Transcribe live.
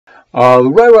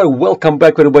Welcome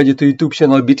back everybody to YouTube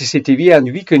channel BTC TV, and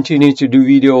we continue to do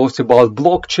videos about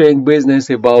blockchain business,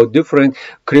 about different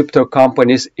crypto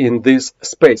companies in this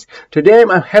space. Today I'm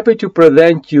happy to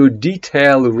present you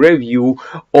detailed review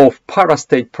of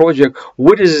ParaState project,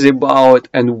 what is it about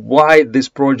and why this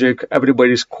project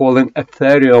everybody is calling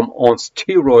Ethereum on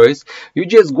steroids. You're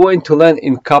just going to learn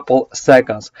in couple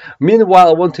seconds. Meanwhile,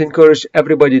 I want to encourage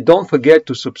everybody, don't forget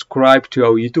to subscribe to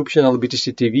our YouTube channel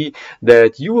BTC TV,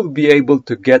 that you will be able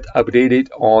to get updated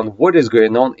on what is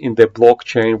going on in the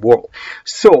blockchain world.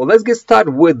 So let's get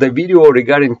started with the video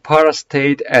regarding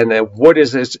ParaState and what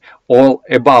is it all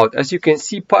about. As you can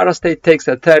see, ParaState takes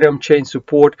Ethereum chain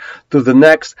support to the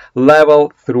next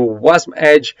level through WASM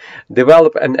Edge,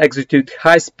 develop and execute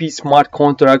high-speed smart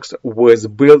contracts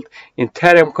with built-in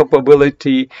Ethereum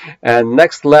capability and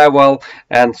next level,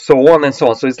 and so on and so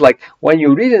on. So it's like when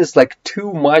you read it, it's like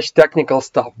too much technical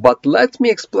stuff, but let me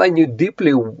explain you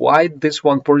deeply why this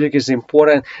one project is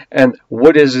important and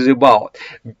what is it about.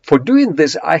 For doing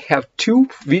this, I have two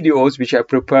videos which I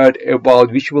prepared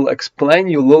about, which will explain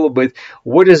you a little bit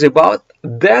what is about.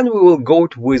 Then we will go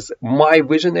with my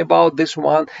vision about this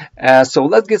one. So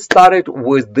let's get started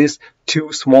with these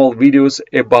two small videos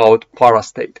about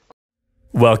ParaState.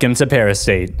 Welcome to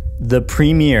ParaState, the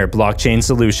premier blockchain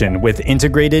solution with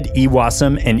integrated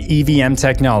eWASM and EVM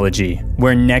technology,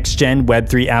 where next-gen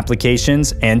Web3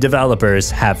 applications and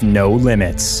developers have no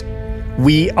limits.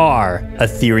 We are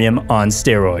Ethereum on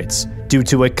steroids, due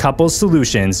to a couple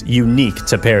solutions unique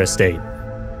to ParaState.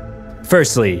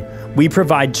 Firstly, we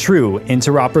provide true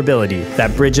interoperability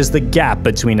that bridges the gap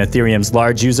between Ethereum's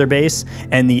large user base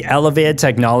and the elevated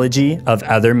technology of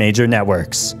other major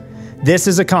networks. This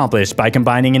is accomplished by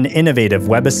combining an innovative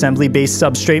WebAssembly-based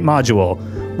substrate module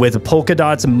with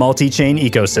Polkadot's multi-chain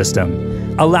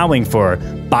ecosystem, allowing for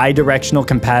bidirectional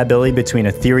compatibility between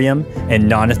Ethereum and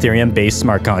non-Ethereum-based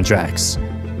smart contracts.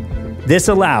 This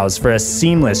allows for a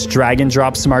seamless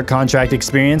drag-and-drop smart contract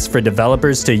experience for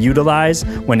developers to utilize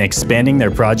when expanding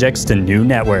their projects to new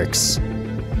networks.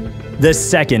 The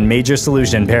second major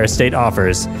solution ParaState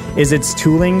offers is its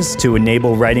toolings to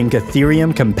enable writing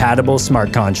Ethereum-compatible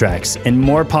smart contracts in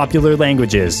more popular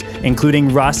languages,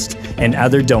 including Rust and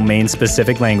other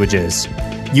domain-specific languages,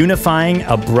 unifying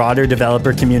a broader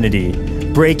developer community,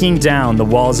 breaking down the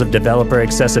walls of developer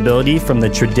accessibility from the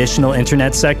traditional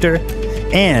internet sector,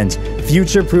 and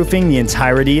future-proofing the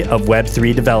entirety of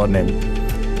Web3 development.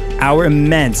 Our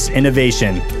immense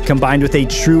innovation, combined with a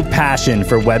true passion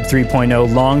for Web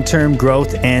 3.0 long-term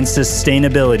growth and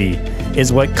sustainability,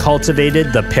 is what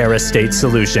cultivated the ParaState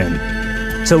solution.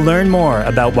 To learn more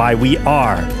about why we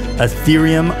are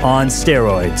Ethereum on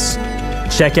steroids,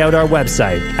 check out our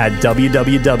website at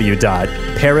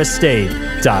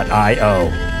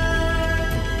www.parastate.io.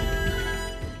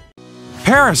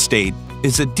 ParaState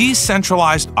is a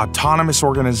decentralized autonomous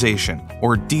organization,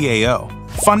 or DAO,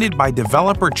 funded by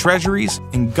developer treasuries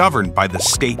and governed by the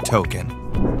state token.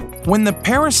 When the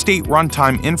ParaState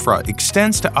runtime infra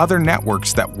extends to other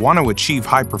networks that want to achieve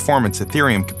high-performance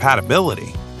Ethereum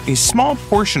compatibility, a small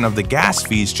portion of the gas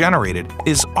fees generated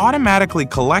is automatically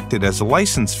collected as a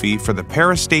license fee for the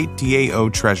ParaState DAO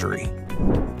treasury.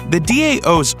 The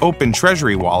DAO's open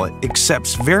treasury wallet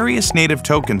accepts various native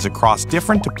tokens across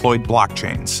different deployed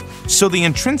blockchains, so the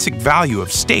intrinsic value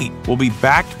of state will be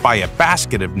backed by a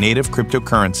basket of native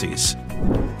cryptocurrencies.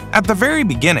 At the very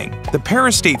beginning, the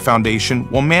ParaState Foundation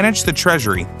will manage the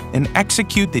treasury and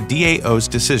execute the DAO's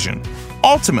decision.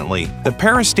 Ultimately, the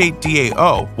ParaState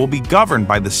DAO will be governed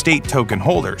by the state token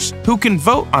holders, who can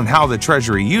vote on how the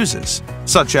treasury uses,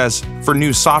 such as for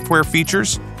new software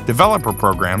features, developer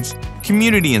programs,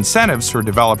 community incentives for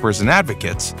developers and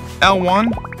advocates,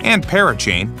 L1 and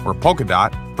Parachain or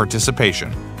Polkadot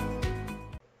participation.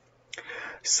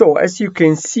 So as you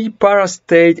can see,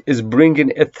 ParaState is bringing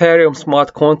Ethereum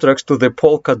smart contracts to the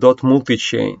Polkadot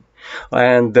multi-chain.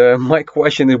 And my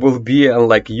question it will be,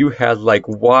 like you had, like,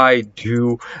 why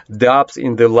do dApps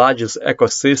in the largest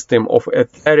ecosystem of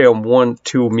Ethereum want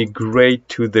to migrate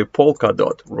to the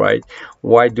Polkadot, right?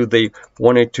 Why do they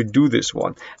want to do this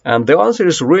one? And the answer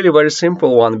is really very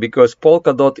simple one, because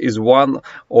Polkadot is one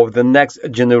of the next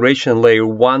generation layer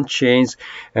 1 chains,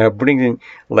 bringing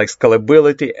like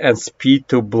scalability and speed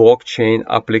to blockchain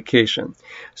application.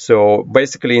 So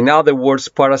basically, in other words,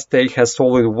 ParaState has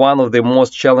solved one of the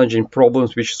most challenging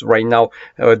problems which is right now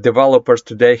developers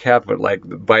today have, like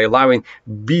by allowing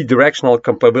bidirectional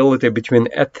compatibility between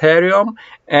Ethereum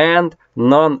and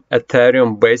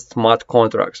non-Ethereum based smart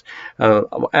contracts,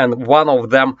 and one of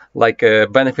them, like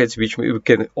benefits which we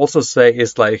can also say,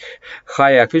 is like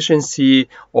high efficiency,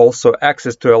 also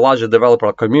access to a larger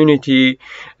developer community,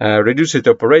 reduced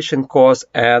operation costs,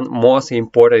 and most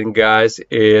important, guys,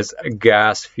 is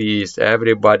gas fees.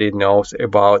 Everybody knows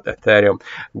about Ethereum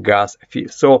gas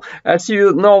fees. So as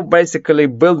you know, basically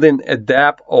building a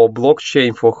dApp or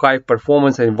blockchain for high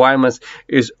performance environments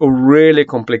is really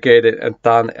complicated and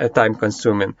time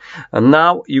consuming. And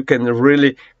now you can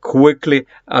really quickly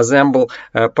assemble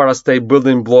ParaState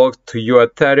building blocks to your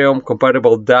Ethereum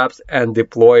compatible dApps and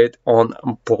deploy it on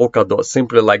Polkadot.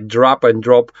 Simply like drop and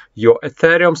drop your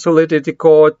Ethereum Solidity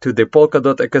code to the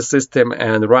Polkadot ecosystem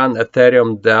and run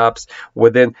Ethereum dApps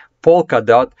within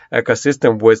Polkadot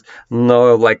ecosystem with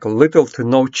little to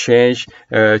no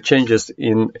changes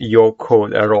in your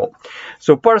code at all.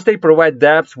 So ParaState provides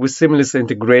dApps with seamless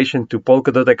integration to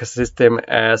Polkadot ecosystem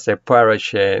as a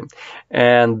parachain.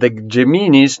 And the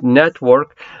Geminis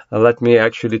network, let me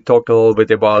actually talk a little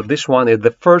bit about this one, is the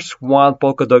first one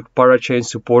Polkadot parachain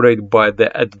supported by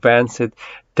the advanced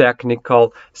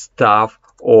technical staff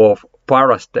of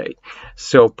ParaState.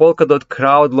 So Polkadot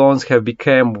crowd loans have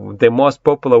become the most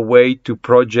popular way to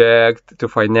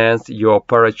finance your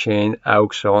parachain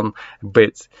auction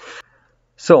bids.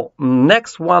 So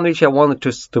next one which I wanted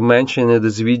to mention in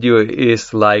this video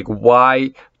is like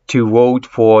why to vote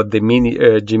for the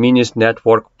Geminis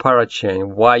network parachain.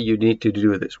 Why you need to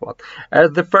do this one?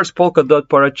 As the first Polkadot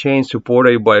parachain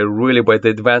supported by the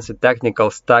advanced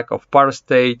technical stack of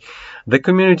ParaState, the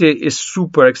community is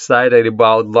super excited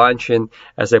about launching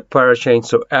as a parachain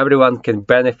so everyone can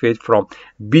benefit from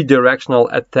bidirectional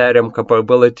Ethereum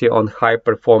compatibility on high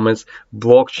performance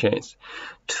blockchains.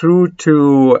 True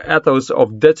to ethos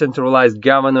of decentralized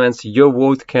governance, your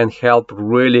vote can help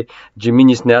really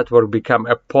Geminis network become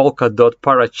a Polkadot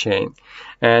parachain.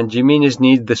 And Geminis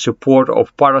need the support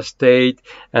of ParaState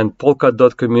and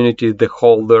Polkadot community, the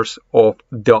holders of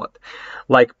DOT.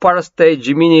 Like ParaState,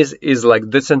 Geminis is like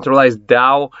decentralized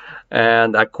DAO,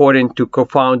 and according to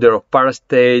co-founder of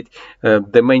ParaState,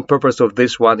 the main purpose of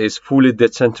this one is fully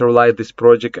decentralize this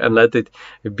project and let it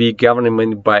be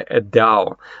governed by a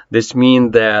DAO. This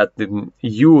means that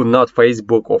you, not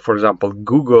Facebook or, for example,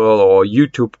 Google or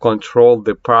YouTube, control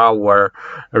the power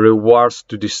rewards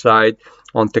to decide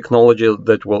on technology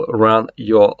that will run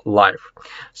your life.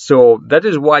 So that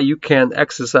is why you can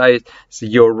exercise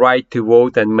your right to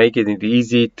vote and make it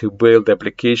easy to build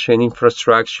application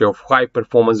infrastructure of high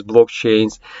performance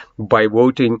blockchains by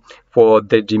voting for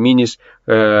the Geminis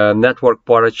network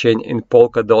parachain in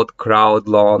Polkadot crowd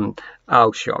loan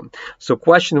auction. So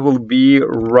question will be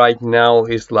right now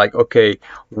is like, okay,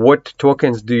 what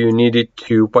tokens do you need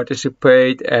to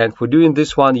participate? And for doing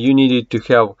this one, you needed to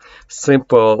have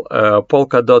simple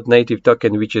Polkadot native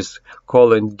token, which is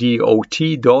called DOT,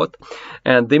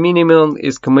 and the minimum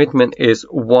is commitment is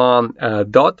 1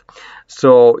 DOT.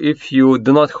 So if you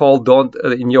do not hold DOT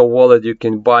in your wallet, you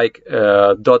can buy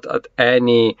DOT at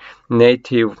any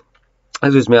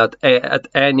at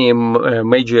any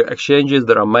major exchanges.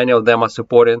 There are many of them are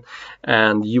supported,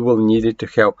 and you will need it to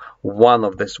have one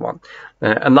of this one.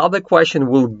 Another question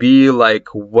will be like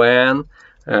when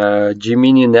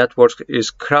Gemini network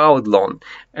is crowd loan,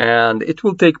 and it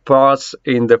will take part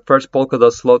in the first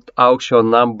Polkadot slot auction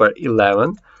number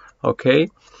 11, okay,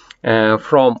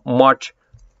 from March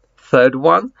 3rd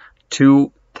one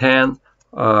to 10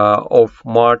 of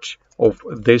March of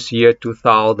this year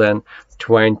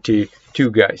 2022,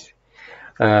 guys.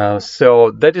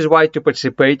 So that is why to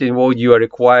participate in what you are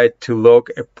required to lock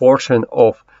a portion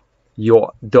of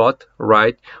your DOT,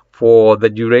 right, for the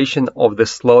duration of the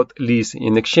slot lease.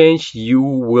 In exchange, you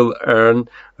will earn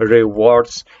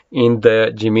rewards in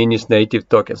the Geminis native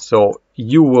token. So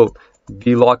you will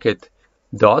be locked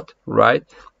DOT, right,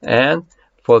 and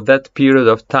for that period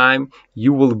of time,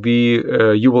 you will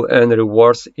earn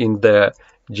rewards in the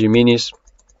Geminis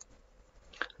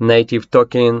native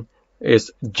token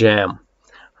is GEM,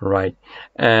 right?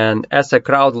 And as a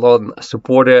crowd loan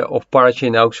supporter of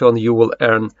parachain auction, you will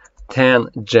earn 10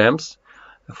 gems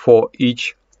for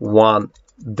each 1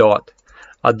 DOT.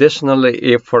 Additionally,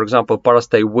 if, for example,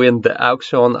 ParaState win the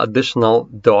auction, additional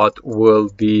DOT will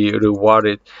be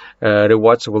rewarded.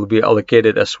 Rewards will be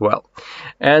allocated as well.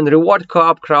 And reward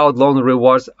co-op crowd loan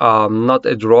rewards are not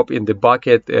a drop in the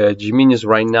bucket. Geminis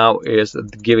right now is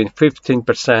giving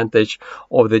 15%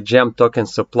 of the gem token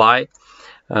supply,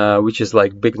 which is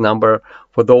like big number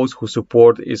for those who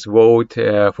support his vote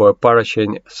for a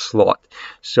parachain slot.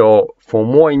 So for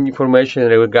more information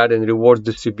regarding rewards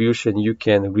distribution, you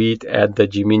can read at the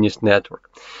Geminis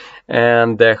network.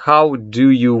 And how do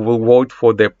you will vote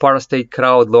for the ParaState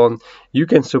crowd loan? You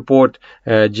can support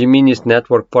Geminis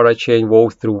network parachain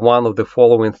vote through one of the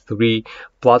following 3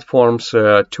 platforms.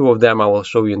 2 of them I will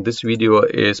show you in this video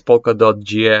is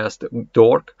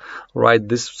polka.gs.org, right?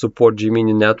 This support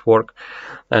Gemini network.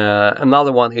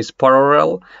 Another one is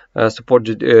Parallel, support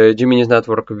Geminis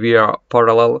network via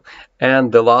Parallel,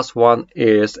 and the last one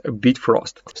is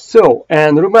Bitfrost. So,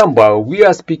 and remember, we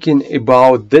are speaking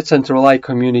about decentralized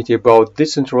community, about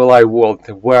decentralized world,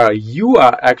 where you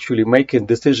are actually making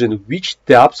decision which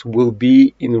dApps will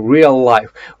be in real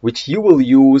life, which you will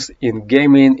use in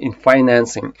gaming, in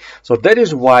financing. So that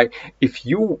is why if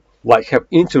you have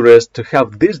interest to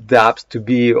have these dApps to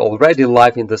be already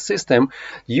live in the system,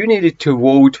 you needed to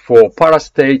vote for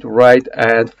ParaState, right,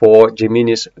 and for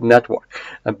Geminis network.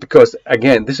 And because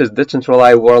again, this is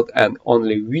decentralized world, and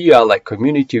only we are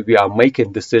community, we are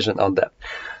making decision on that.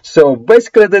 So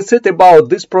basically that's it about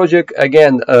this project.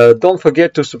 Again, don't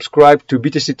forget to subscribe to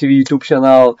BTC TV YouTube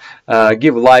channel,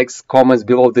 give likes, comments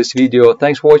below this video.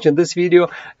 Thanks for watching this video,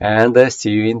 and see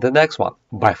you in the next one.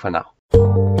 Bye for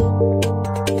now.